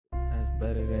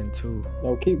better than 2.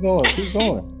 No, keep going, keep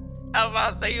going. I was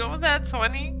about to say, you almost had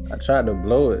 20. I tried to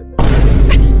blow it.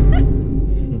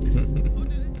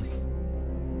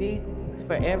 These is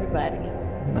for everybody.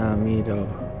 Not me though.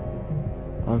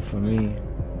 I'm for me.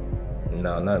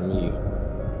 No, not me.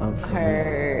 I'm for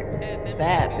Heard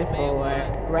that before,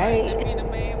 right? Be the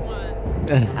main one.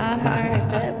 I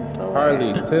heard that before.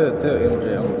 Harley, tell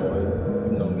MJ I'm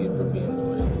loyal. You know me for being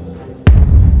loyal.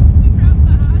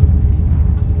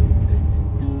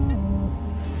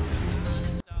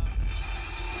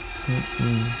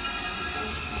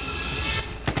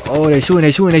 Oh, they shooting. Are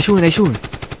we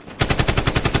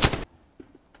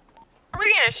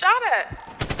getting shot at?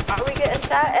 Are we getting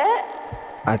shot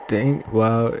at? I think.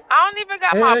 Well, I don't even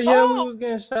got my phone. Yeah, we was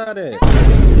getting shot at.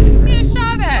 Getting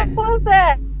shot at. What was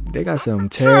that? they got some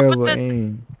terrible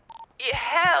aim. Yeah,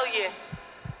 hell yeah.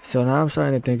 So now I'm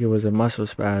starting to think it was a muscle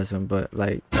spasm, but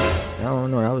like, I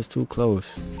don't know. That was too close.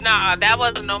 Nah, that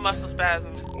wasn't no muscle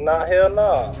spasm. Nah, hell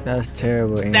no. That's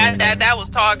terrible aim. That was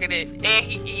targeted, and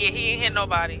he ain't hit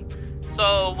nobody.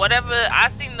 So whatever,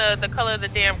 I seen the color of the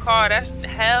damn car. That's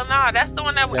hell nah. That's the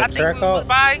one that I think we was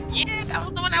by. Yeah, that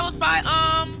was the one that was by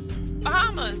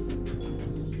Bahamas.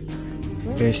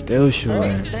 They still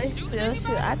shooting. They still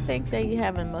shoot. I think they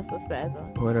having muscle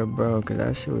spasm. What a bro, cause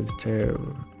that shit was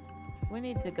terrible. We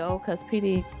need to go cause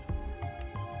PD.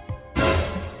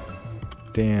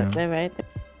 Damn. They're right there.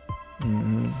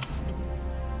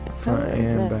 Front Who is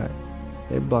and that? back.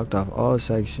 They blocked off all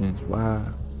sections. Wow.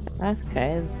 That's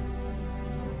crazy.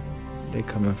 They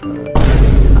coming for us.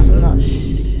 I'm not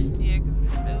Yeah, cause we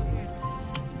still here.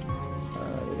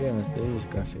 Yeah, they just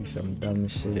gonna say some dumb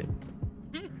shit.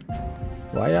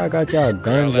 Why y'all got y'all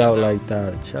guns out like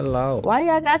that? Chill out. Why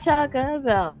y'all got y'all guns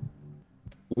out?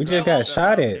 We just got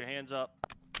shot at. Hands up.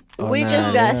 Oh, We nah, just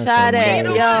they got on shot some at,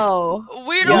 bullshit. yo.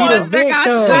 We the We ones the that got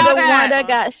victims. We shot the one at. that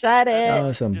got shot That at.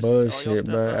 was some Just- bullshit,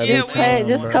 bro. Yeah, Every we- time, Hey,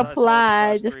 just bro.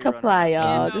 comply. Just comply,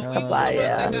 y'all. Yeah, Just no, comply, we-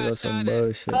 yeah. That was some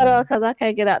bullshit. Hold on, cause I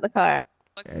can't get out the car.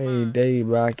 Hey, day,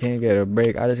 bro. I can't get a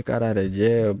break. I just got out of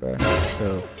jail, bro.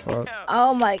 The fuck?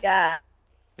 Oh my god.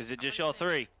 Is it just y'all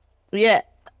three? Yeah.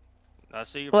 I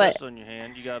see your What? pistol in your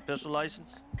hand. You got a pistol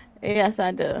license? Yes,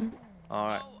 I do.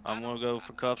 Alright, I'm gonna go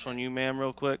for cuffs on you, ma'am,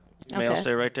 real quick. Ma'am, Okay.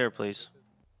 stay right there, please.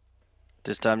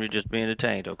 This time you're just being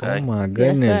detained, okay? Oh my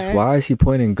goodness. sir. Why is he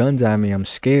pointing guns at me? I'm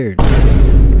scared.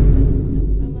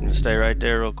 You stay right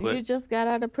there real You quick. just got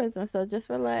out of prison, so just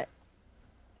relax.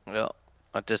 Well,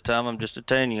 at this time I'm just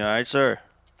detaining you, alright, sir?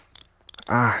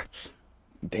 Ah.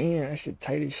 Damn, that shit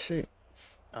tight as shit.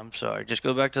 I'm sorry. Just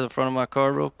go back to the front of my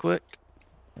car real quick.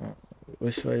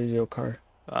 Which way is your car?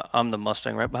 I'm the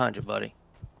Mustang right behind you, buddy.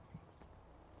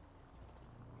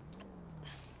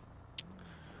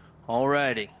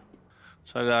 Alrighty.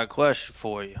 So I got a question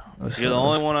for you. What's You're the up?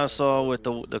 only one I saw with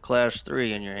the class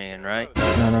 3 in your hand, right?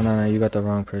 No. You got the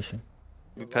wrong person.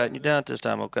 Be patting you down this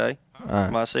time, okay?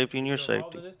 Alright. My safety and your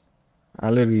safety. I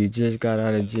literally just got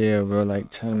out of jail, bro, like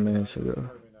 10 minutes ago.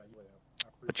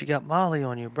 But you got Molly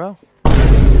on you, bro.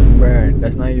 Bruh,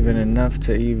 that's not even enough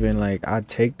to even, like, I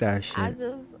take that shit. I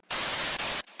just.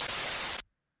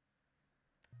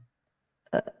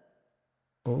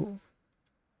 Oh.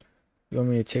 You want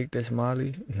me to take this,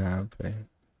 Molly? Nah, I'm playing.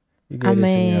 You gave this to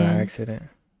me on mean- accident.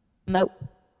 Nope.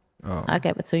 Oh. I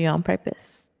gave it to you on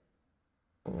purpose.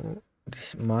 Oh,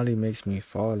 this Molly makes me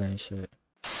fall and shit.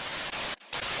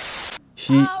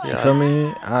 She, you feel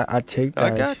me? I take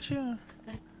that. I got you.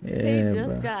 Yeah, He just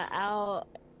bro. got out.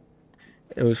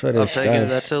 It was for the I'm taking it.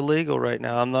 That's stash. illegal right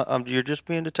now. You're just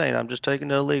being detained. I'm just taking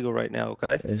it illegal right now,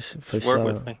 okay? It's for Just work sure.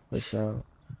 with me. For sure.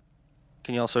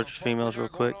 Can y'all search the females real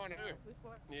quick?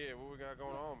 Yeah, what we got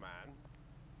going on, man?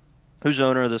 Who's the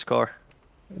owner of this car?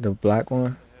 The black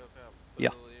one. Yeah,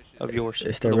 of yours.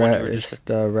 It's the one you red. were It's just-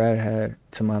 the red hat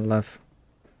to my left.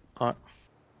 Alright.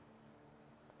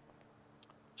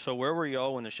 So where were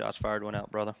y'all when the shots fired went out,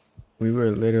 brother? We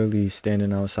were literally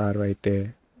standing outside right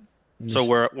there.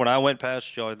 So when I went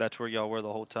past y'all, that's where y'all were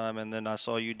the whole time, and then I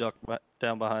saw you duck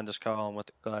down behind this column with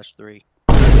the class 3.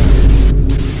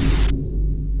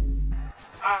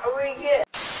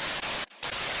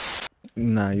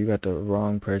 Nah, you got the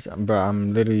wrong person, bro.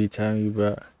 I'm literally telling you,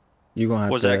 bro. You gonna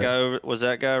have Was to.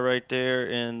 that guy right there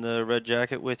in the red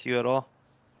jacket with you at all?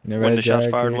 The when red the shots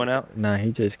fired jacket? went out? Nah,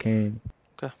 he just came.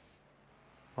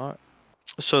 Alright.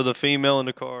 So the female in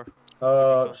the car.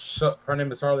 Her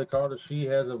name is Harley Carter. She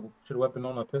has a weapon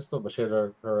on a pistol, but she has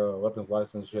her weapons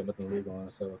license. She had nothing legal on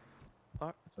it, so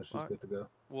Alright, so she's alright. good to go.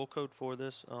 We'll code for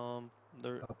this.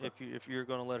 Okay. If you're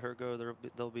gonna let her go,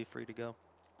 they'll be free to go.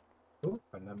 Cool.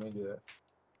 I may do that.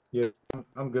 Yeah,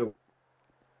 I'm good.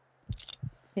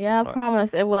 Yeah, I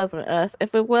promise it wasn't us.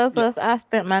 If it was us, I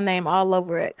spent my name all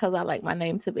over it because I like my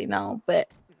name to be known. But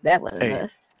that wasn't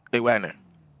us. Hey, Wagner.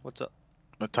 What's up?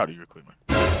 I'll talk to you real quick, man.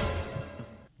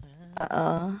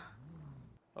 I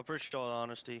appreciate all the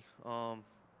honesty.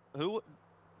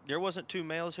 There wasn't 2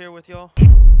 males here with y'all?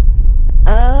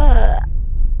 I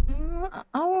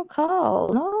don't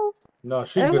recall. No. No,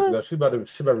 she's good to go. She about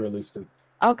to release too.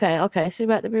 Okay. She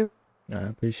about to be. I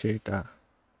appreciate that.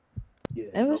 Yeah,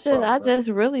 It was just I just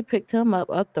really picked him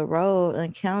up the road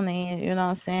in county. You know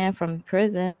what I'm saying, from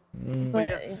prison. But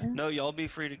yeah, no, y'all be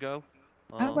free to go.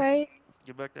 All right.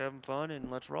 Get back to having fun and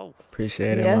let's roll.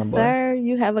 Appreciate it, Yes, my boy. sir.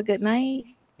 You have a good night.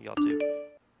 Y'all too.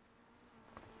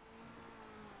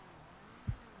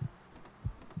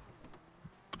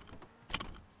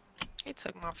 He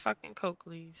took my fucking coke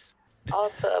leaves.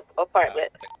 Off the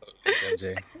apartment.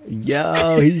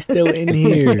 Yo, he's still in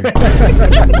here.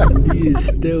 He is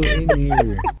still in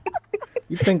here.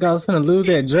 You think I was finna lose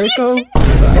that Draco?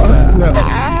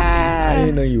 I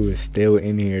didn't know you was still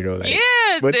in here though. Like,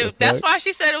 yeah, that's why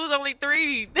she said it was only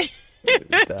 3.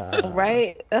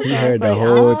 Right? That's you what heard I the was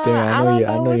whole like, thing.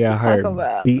 I know your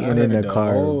heart beating in the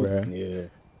car, whole, bro. Yeah.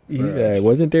 He said,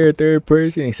 "Wasn't there a third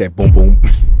person?" He said, "Boom, boom."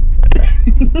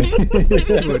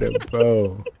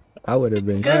 Bro, I would have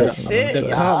been shook. The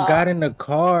cop got in the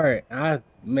car. Look,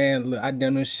 I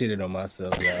done shitted on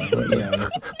myself, y'all. Be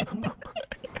honest.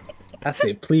 I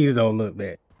said, please don't look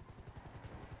back.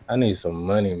 I need some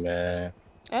money, man.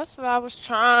 That's what I was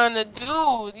trying to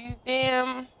do. These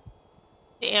damn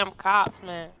cops,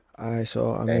 man. Alright,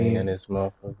 so I Dang, mean, this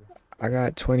motherfucker. I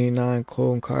got 29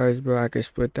 clone cars, bro. I could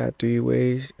split that 3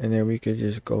 ways, and then we could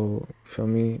just go, for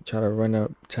me, try to run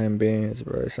up 10 bands,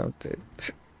 bro, or something.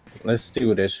 Let's see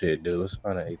what that shit do. Let's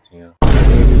find an ATM.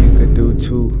 Maybe you could do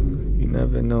 2. You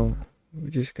never know. We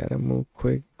just gotta move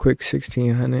quick. Quick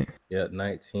 1600. Yep,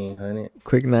 1900.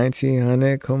 Quick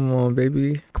 1900. Come on,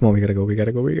 baby. Come on, we gotta go.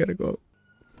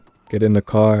 Get in the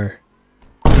car.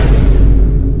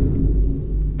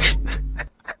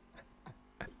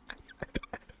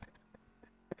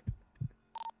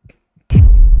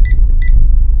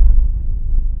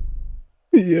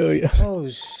 Yo. Oh,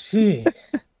 shit.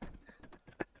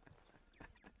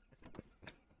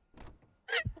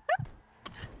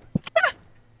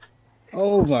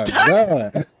 Oh, my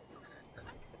God.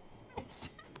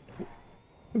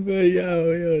 But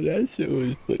yo, that shit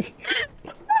was funny.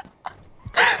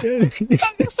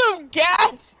 Some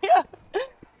gas,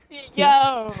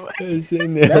 yo.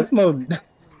 That's more.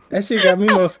 That shit got me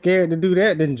more scared to do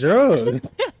that than drugs.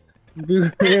 Be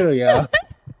real, y'all.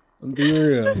 Be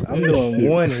real. I'm doing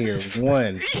one here.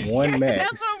 One max.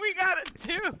 That's what we gotta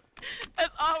do.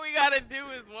 That's all we gotta do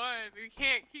is 1. We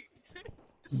can't keep.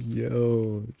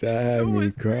 Yo, that had me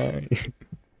crying.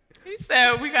 He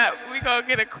said we gonna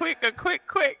get a quick.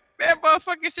 That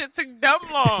motherfucking shit took dumb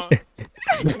long.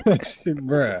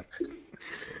 Bruh.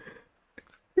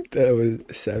 That was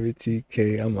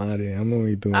 70K. I'm out of here. I'm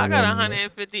only doing. I got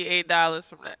 $158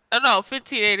 from that. Oh no,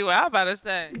 $15.81. I was about to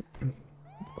say.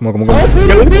 Come on. Oh my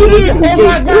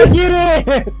God, get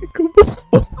it! Come on.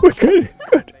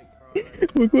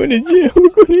 We're going to jail. We're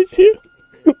going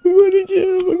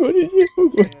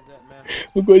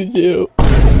to jail.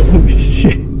 Oh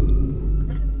shit.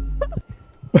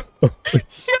 Oh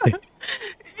shit.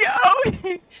 Yo,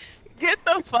 get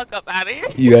the fuck up out of here.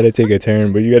 You gotta take a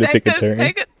turn, but you gotta take a turn.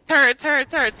 Take a turn.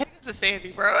 Take us to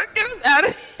Sandy, bro. Get us out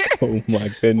of here. Oh my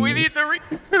goodness. We need to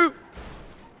recruit.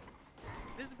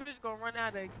 This bitch gonna run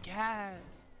out of gas.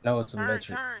 No, it's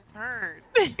electric. Turn.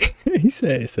 He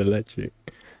said it's electric.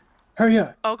 Hurry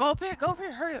up. Oh, go up here,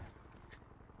 hurry up.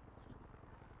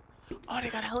 Oh, they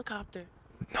got a helicopter.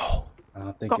 No.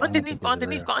 Go underneath. Go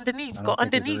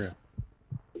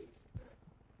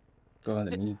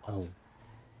underneath. Oh.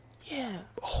 Yeah.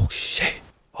 Oh shit.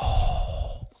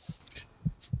 Oh.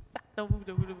 Don't move.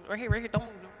 Right here. Don't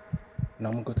move. No,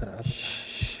 I'm gonna go to the other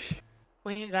side.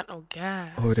 We ain't got no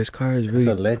gas. Oh, this car is really.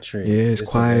 It's electric. Yeah, it's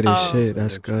quiet as electric. shit.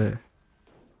 That's good.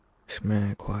 It's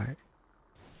mad quiet.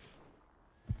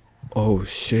 Oh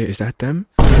shit, is that them?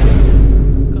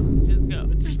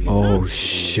 Just go. Oh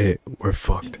shit, we're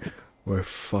fucked.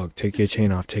 Take your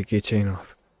chain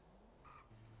off.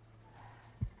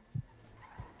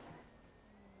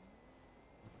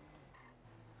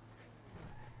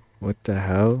 What the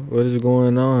hell? What is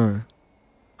going on?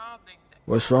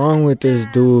 What's wrong with this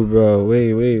dude, bro?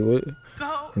 Wait, what?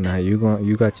 Go. Nah, you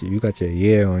got your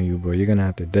yeah on you, bro. You're gonna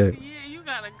have to dip. Yeah, you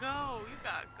gotta go.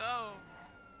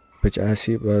 Put your ass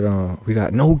seatbelt on. We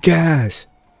got no gas.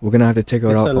 We're gonna have to take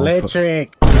it off. It's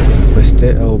electric. But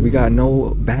still, we got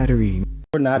no battery.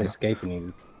 We're not escaping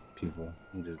these people.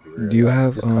 Just be real. Do you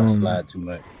have this car slide too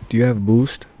much. Do you have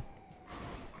boost?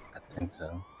 I think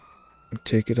so.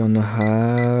 Take it on the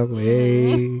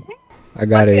highway. I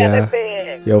got it, yeah.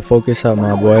 Yo, focus up,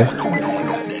 my boy.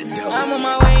 I'm on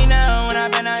my way now, and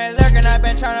I've been out here lurking. I've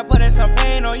been trying to put in some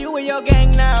pain on you and your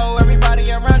gang now.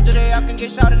 Everybody around today, I can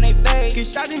get shot in their face. Get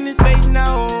shot in his face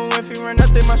now. If he run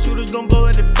nothing, my shooters gon' blow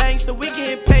at the bank. So we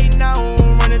get paid now.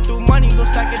 Running through money, gon'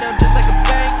 stack it up just like a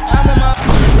bank. I'm on my.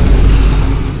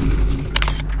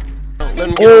 Let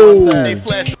me get on my side. They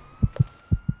flashed.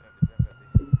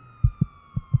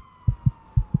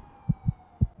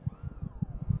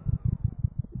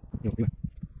 You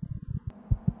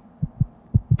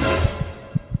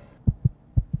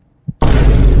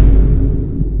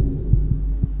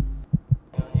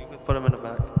can put him in the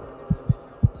back.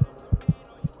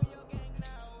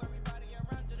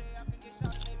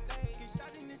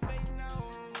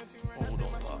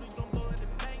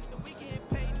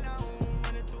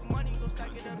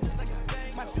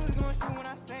 My shooters gon' shoot when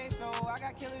I say so. I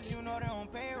got killers, you know they're on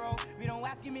payroll. We don't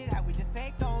ask me that, we just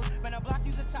take those. When I block,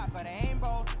 use a chop, but I ain't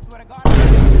bro. Swear to God,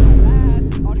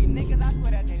 I'm all these niggas, I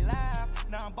swear that they laugh.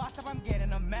 Now I'm bossed up, I'm getting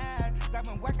them mad.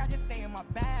 Grabbing work, I just stay in my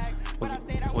bag.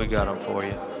 We got him for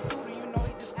you. You know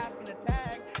he just asking to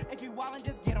tag. If you wildin',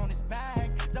 just get on his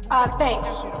bag. Thanks.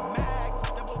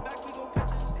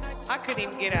 I couldn't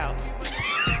even get out.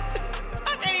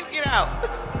 I can't even get out.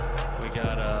 We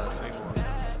got 3 more.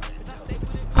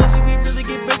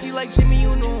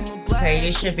 Okay,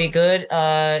 you should be good.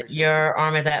 Your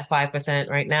arm is at 5%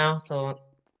 right now, so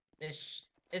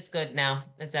it's good now.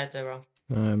 It's at 0.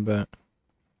 I bet.